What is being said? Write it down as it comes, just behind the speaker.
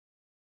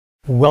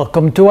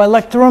Welcome to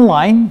iLecture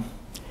Online.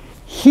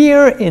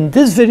 Here in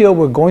this video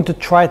we're going to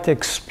try to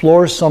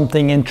explore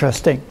something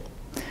interesting.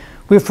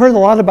 We've heard a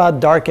lot about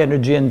dark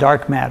energy and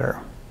dark matter,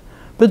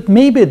 but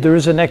maybe there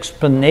is an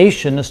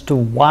explanation as to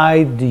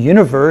why the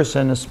universe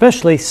and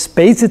especially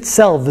space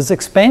itself is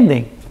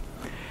expanding.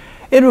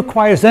 It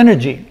requires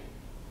energy,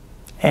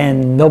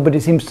 and nobody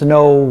seems to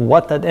know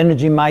what that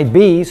energy might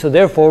be, so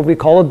therefore we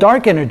call it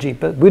dark energy,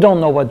 but we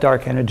don't know what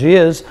dark energy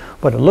is,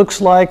 what it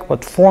looks like,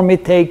 what form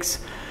it takes.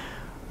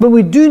 But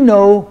we do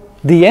know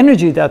the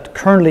energy that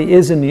currently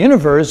is in the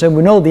universe, and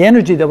we know the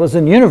energy that was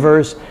in the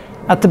universe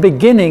at the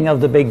beginning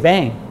of the Big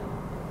Bang.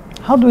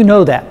 How do we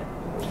know that?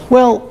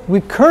 Well, we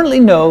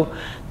currently know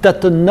that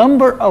the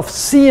number of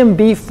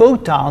CMB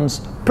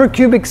photons per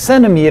cubic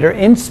centimeter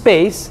in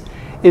space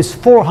is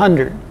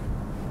 400.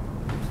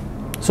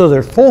 So there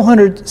are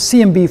 400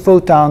 CMB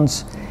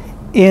photons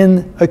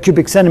in a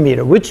cubic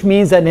centimeter, which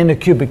means that in a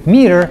cubic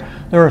meter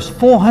there are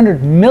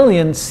 400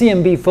 million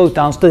CMB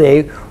photons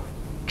today,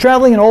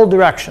 traveling in all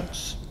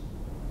directions.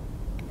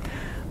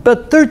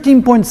 But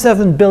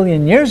 13.7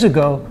 billion years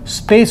ago,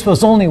 space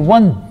was only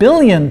 1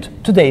 billionth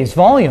today's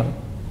volume,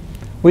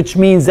 which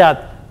means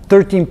that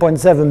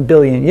 13.7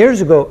 billion years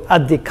ago,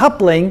 at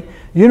decoupling,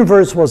 the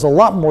universe was a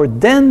lot more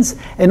dense,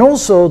 and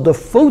also the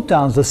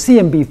photons, the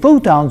CMB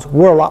photons,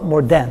 were a lot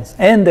more dense,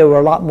 and they were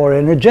a lot more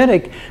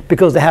energetic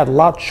because they had a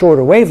lot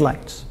shorter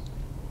wavelengths.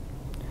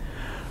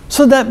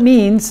 So that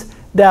means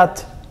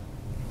that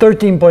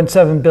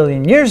 13.7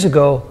 billion years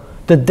ago,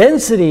 the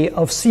density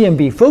of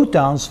CMB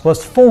photons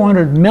was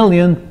 400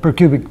 million per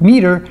cubic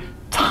meter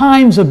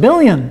times a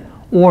billion,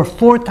 or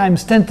 4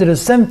 times 10 to the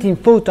 17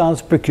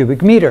 photons per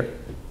cubic meter.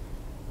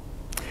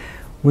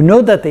 We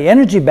know that the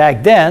energy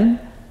back then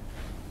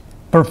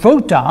per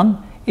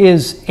photon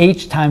is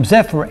h times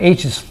f, where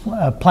h is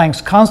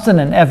Planck's constant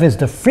and f is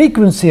the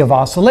frequency of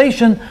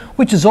oscillation,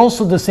 which is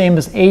also the same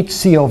as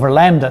hc over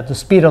lambda, the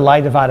speed of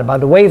light divided by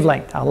the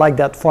wavelength. I like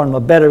that formula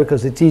better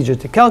because it's easier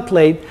to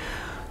calculate.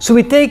 So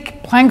we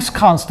take Planck's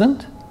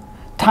constant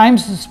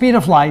times the speed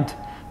of light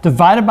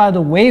divided by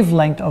the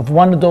wavelength of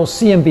one of those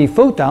CMB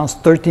photons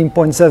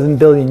 13.7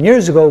 billion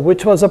years ago,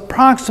 which was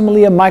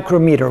approximately a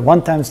micrometer,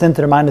 1 times 10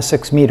 to the minus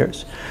 6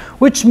 meters,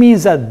 which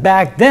means that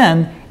back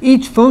then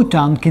each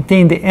photon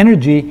contained the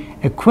energy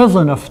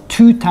equivalent of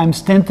 2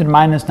 times 10 to the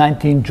minus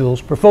 19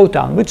 joules per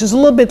photon, which is a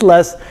little bit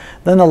less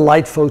than a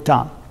light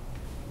photon.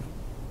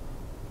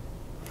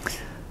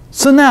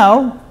 So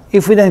now,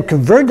 if we then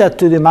convert that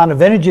to the amount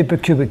of energy per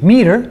cubic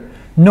meter,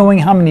 knowing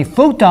how many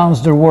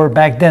photons there were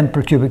back then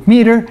per cubic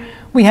meter,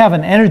 we have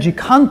an energy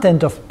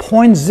content of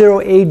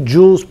 0.08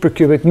 joules per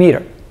cubic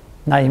meter.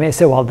 Now you may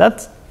say, well,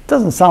 that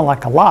doesn't sound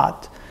like a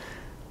lot.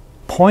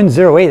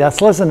 0.08,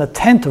 that's less than a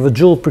tenth of a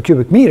joule per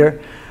cubic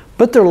meter,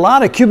 but there are a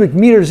lot of cubic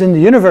meters in the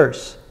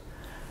universe.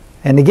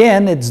 And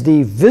again, it's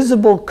the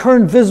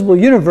current visible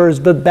universe,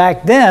 but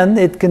back then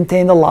it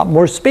contained a lot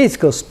more space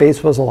because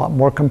space was a lot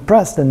more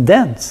compressed and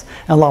dense,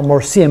 and a lot more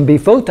CMB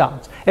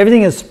photons.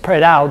 Everything is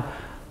spread out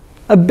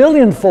a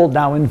billionfold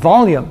now in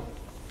volume.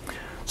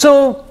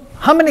 So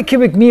how many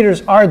cubic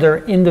meters are there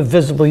in the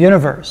visible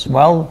universe?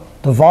 Well,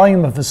 the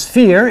volume of a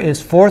sphere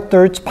is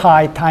 4/3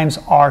 pi times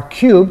r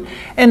cubed,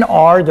 and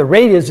r, the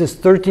radius, is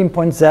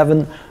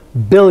 13.7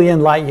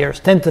 billion light years,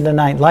 10 to the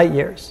 9 light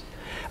years.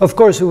 Of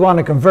course, we want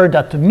to convert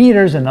that to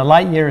meters, and a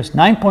light year is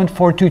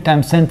 9.42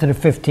 times 10 to the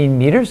 15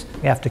 meters.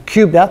 We have to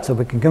cube that so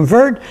we can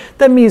convert.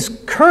 That means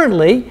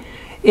currently,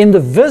 in the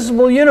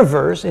visible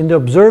universe, in the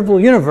observable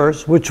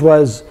universe, which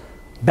was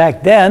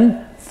back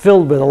then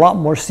filled with a lot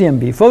more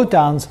CMB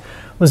photons,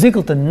 was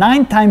equal to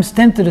 9 times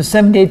 10 to the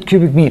 78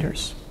 cubic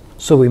meters.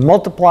 So we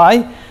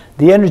multiply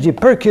the energy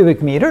per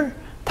cubic meter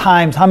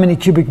times how many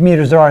cubic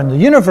meters there are in the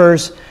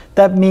universe.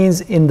 That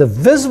means in the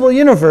visible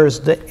universe,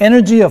 the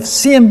energy of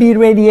CMB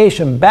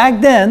radiation back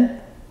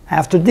then,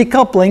 after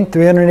decoupling,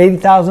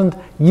 380,000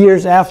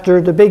 years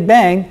after the Big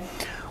Bang,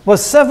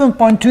 was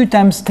 7.2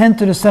 times 10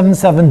 to the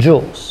 77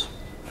 joules.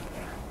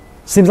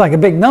 Seems like a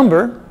big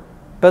number,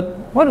 but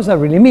what does that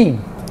really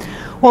mean?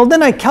 Well,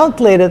 then I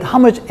calculated how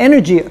much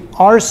energy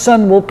our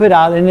sun will put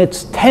out in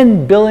its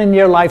 10 billion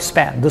year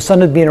lifespan. The sun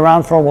has been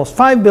around for almost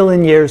 5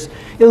 billion years.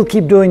 It'll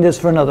keep doing this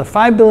for another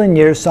 5 billion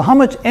years. So how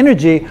much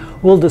energy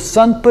will the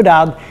sun put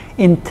out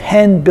in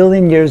 10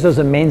 billion years as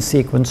a main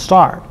sequence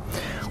star?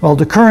 Well,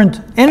 the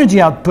current energy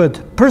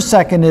output per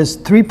second is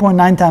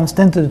 3.9 times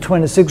 10 to the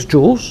 26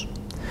 joules.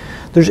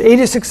 There's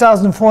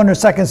 86,400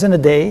 seconds in a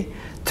day,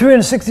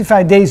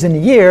 365 days in a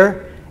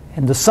year,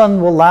 and the sun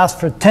will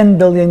last for 10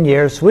 billion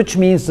years, which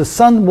means the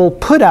sun will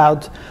put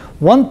out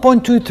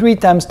 1.23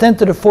 times 10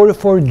 to the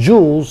 44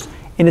 joules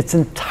in its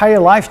entire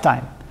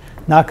lifetime.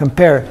 Now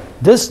compare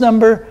this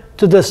number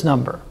to this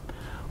number.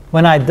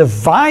 When I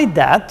divide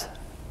that,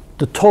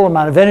 the total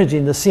amount of energy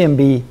in the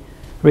CMB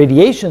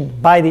radiation,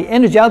 by the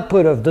energy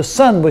output of the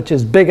sun, which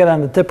is bigger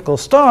than the typical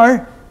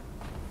star,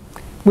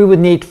 we would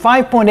need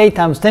 5.8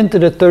 times 10 to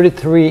the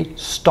 33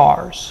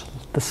 stars,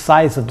 the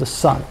size of the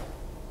sun.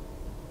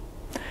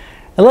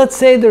 And let's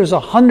say there's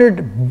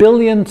 100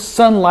 billion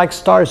sun-like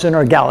stars in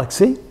our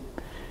galaxy,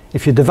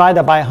 If you divide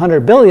that by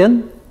 100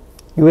 billion,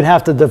 you would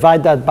have to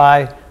divide that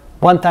by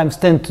 1 times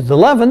 10 to the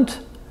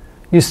 11th.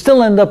 You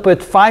still end up with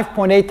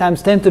 5.8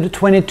 times 10 to the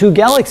 22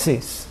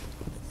 galaxies,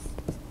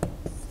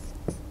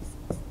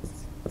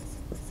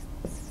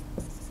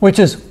 which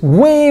is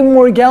way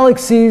more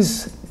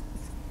galaxies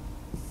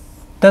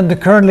than there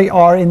currently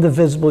are in the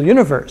visible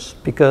universe,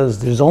 because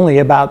there's only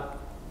about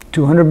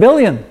 200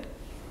 billion.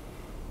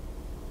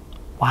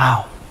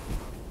 Wow.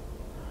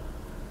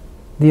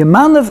 The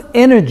amount of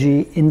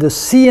energy in the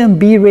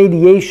CMB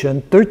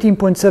radiation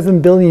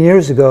 13.7 billion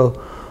years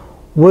ago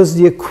was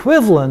the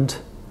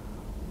equivalent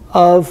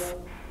of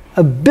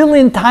 1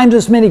 billion times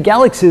as many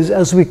galaxies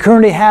as we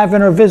currently have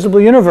in our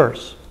visible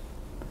universe.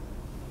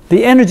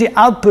 The energy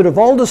output of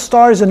all the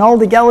stars and all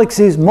the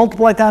galaxies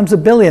multiplied times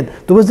 1 billion.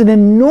 There was an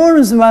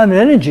enormous amount of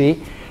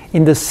energy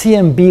in the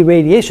CMB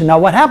radiation. Now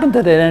what happened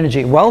to that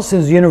energy? Well,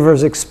 since the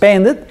universe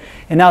expanded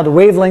and now the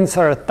wavelengths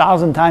are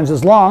 1,000 times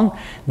as long,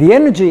 the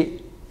energy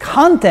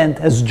content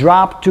has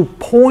dropped to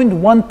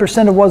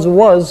 0.1% of what it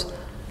was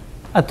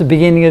at the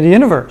beginning of the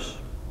universe.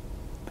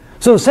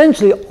 So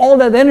essentially all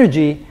that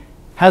energy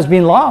has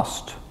been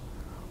lost.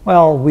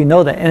 Well, we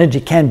know that energy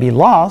can be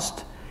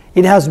lost.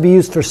 It has to be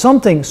used for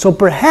something. So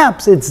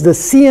perhaps it's the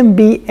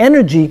CMB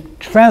energy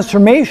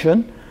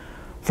transformation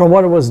from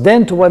what it was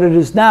then to what it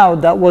is now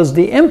that was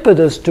the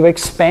impetus to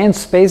expand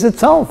space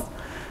itself.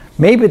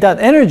 Maybe that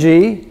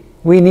energy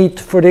we need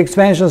for the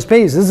expansion of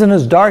space isn't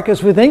as dark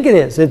as we think it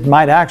is. It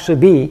might actually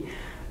be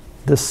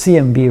the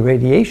CMB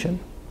radiation.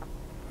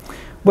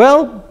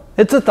 Well,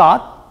 it's a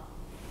thought.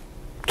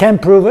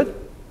 Can't prove it.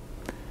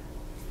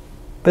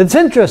 But it's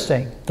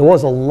interesting. There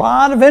was a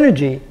lot of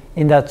energy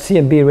in that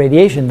CMB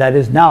radiation that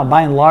is now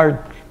by and large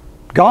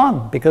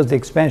gone because of the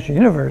expansion of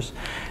the universe,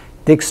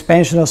 the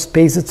expansion of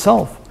space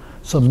itself.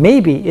 So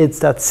maybe it's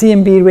that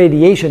CMB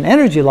radiation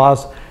energy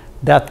loss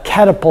that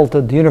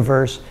catapulted the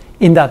universe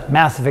in that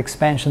massive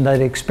expansion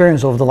that it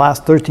experienced over the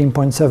last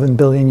 13.7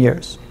 billion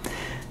years.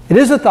 It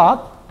is a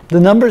thought. The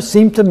numbers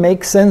seem to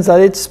make sense,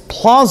 that it's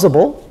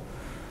plausible.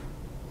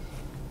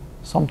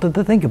 Something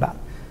to think about.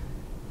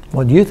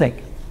 What do you think?